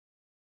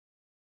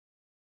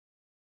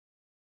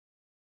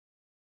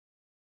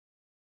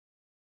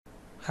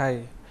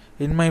Hi,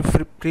 in my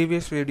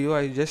previous video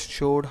I just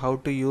showed how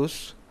to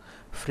use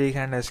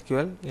freehand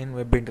SQL in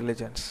web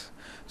intelligence.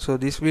 So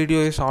this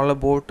video is all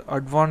about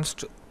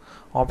advanced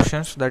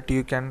options that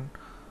you can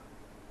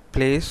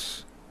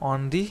place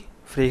on the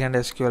freehand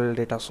SQL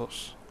data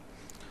source.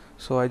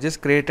 So I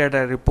just created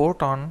a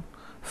report on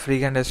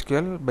freehand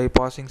SQL by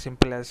passing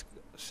simple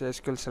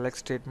SQL select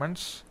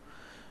statements,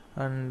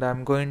 and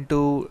I'm going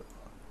to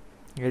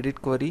edit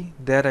query.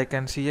 There I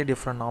can see a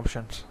different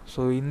options.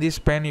 So in this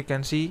pane you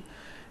can see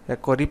a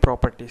query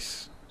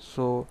properties.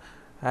 So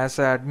as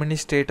an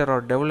administrator or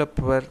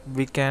developer,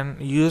 we can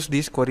use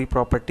these query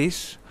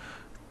properties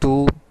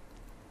to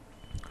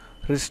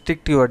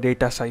restrict your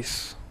data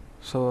size.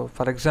 So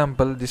for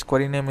example, this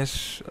query name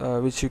is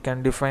which you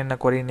can define a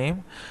query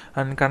name,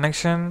 and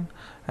connection,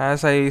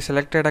 as I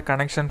selected a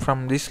connection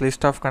from this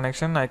list of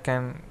connection, I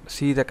can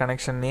see the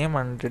connection name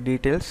and the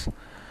details,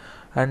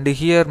 and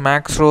here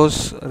max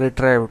rows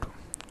retrieved.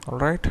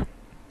 Alright,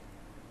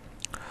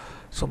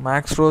 so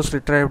max rows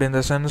retrieved in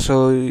the sense,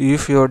 so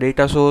if your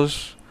data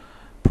source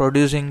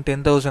producing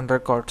 10,000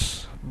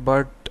 records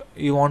but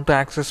you want to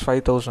access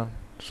 5,000,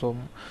 so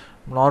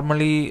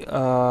normally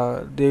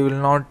they will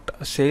not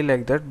say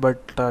like that,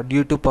 but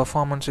due to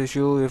performance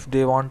issue, if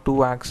they want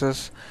to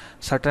access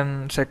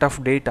certain set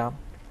of data,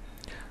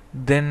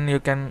 then you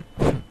can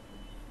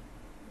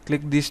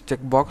click this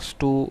checkbox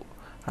to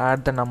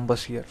add the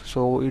numbers here.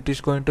 So it is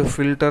going to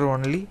filter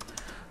only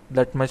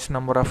that much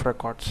number of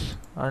records,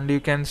 and you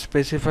can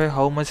specify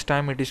how much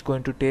time it is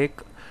going to take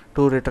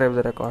to retrieve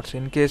the records.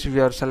 In case we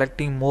are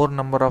selecting more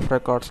number of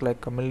records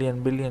like a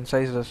million, billion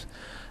sizes,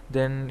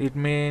 then it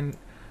may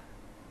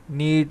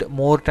need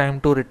more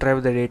time to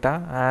retrieve the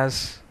data,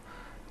 as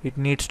it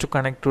needs to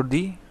connect to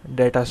the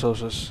data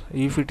sources.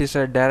 If it is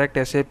a direct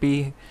SAP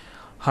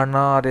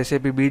HANA or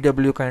SAP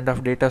BW kind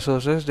of data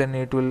sources, then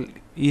it will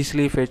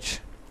easily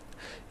fetch.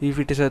 If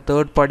it is a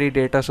third-party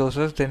data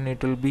sources, then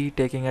it will be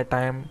taking a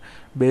time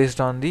based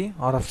on the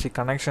RFC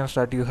connections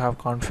that you have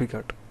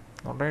configured.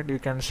 Alright, you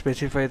can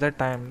specify the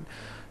time.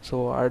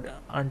 So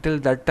until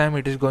that time,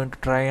 it is going to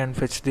try and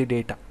fetch the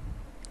data.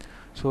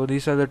 So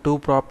these are the two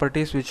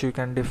properties which you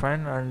can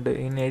define, and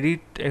in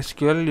edit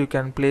SQL you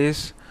can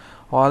place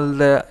all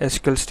the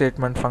SQL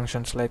statement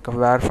functions like a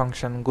where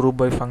function, group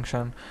by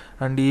function,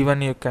 and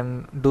even you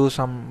can do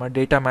some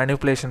data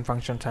manipulation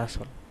functions as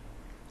well.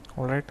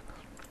 Alright,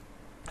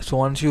 so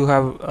once you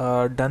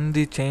have done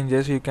the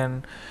changes, you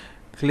can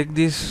click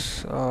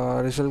this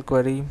result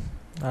query,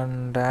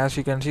 and as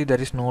you can see,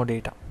 there is no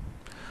data.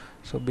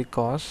 So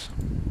because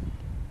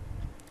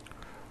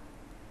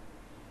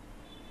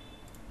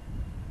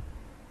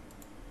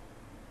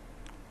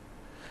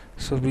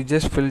we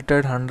just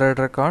filtered 100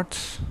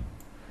 records,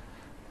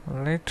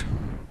 right,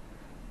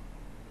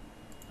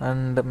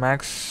 and the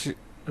max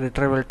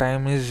retrieval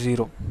time is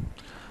 0.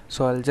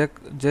 So I'll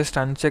just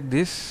uncheck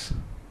this.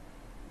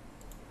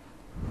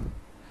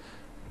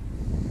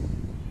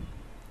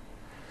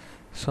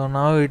 So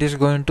now it is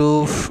going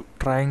to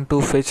trying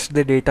to fetch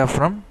the data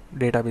from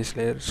database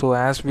layer. So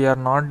as we are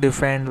not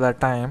defined the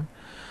time,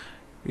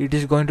 it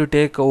is going to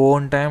take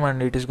own time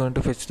and it is going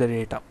to fetch the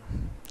data.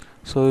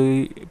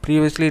 So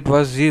previously it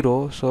was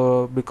 0,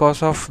 so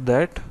because of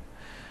that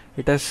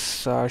it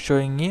is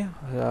showing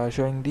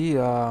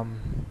the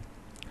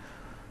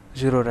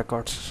 0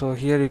 records. So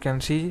here you can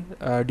see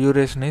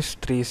duration is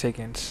 3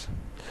 seconds.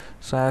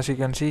 So as you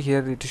can see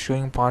here, it is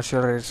showing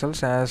partial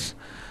results, as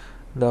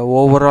the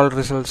overall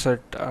results at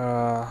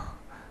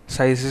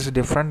size is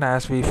different.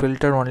 As we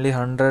filtered only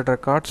 100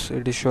 records,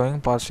 it is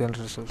showing partial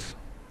results.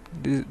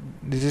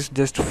 This is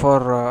just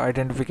for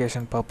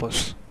identification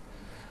purpose.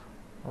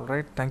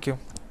 Alright, thank you.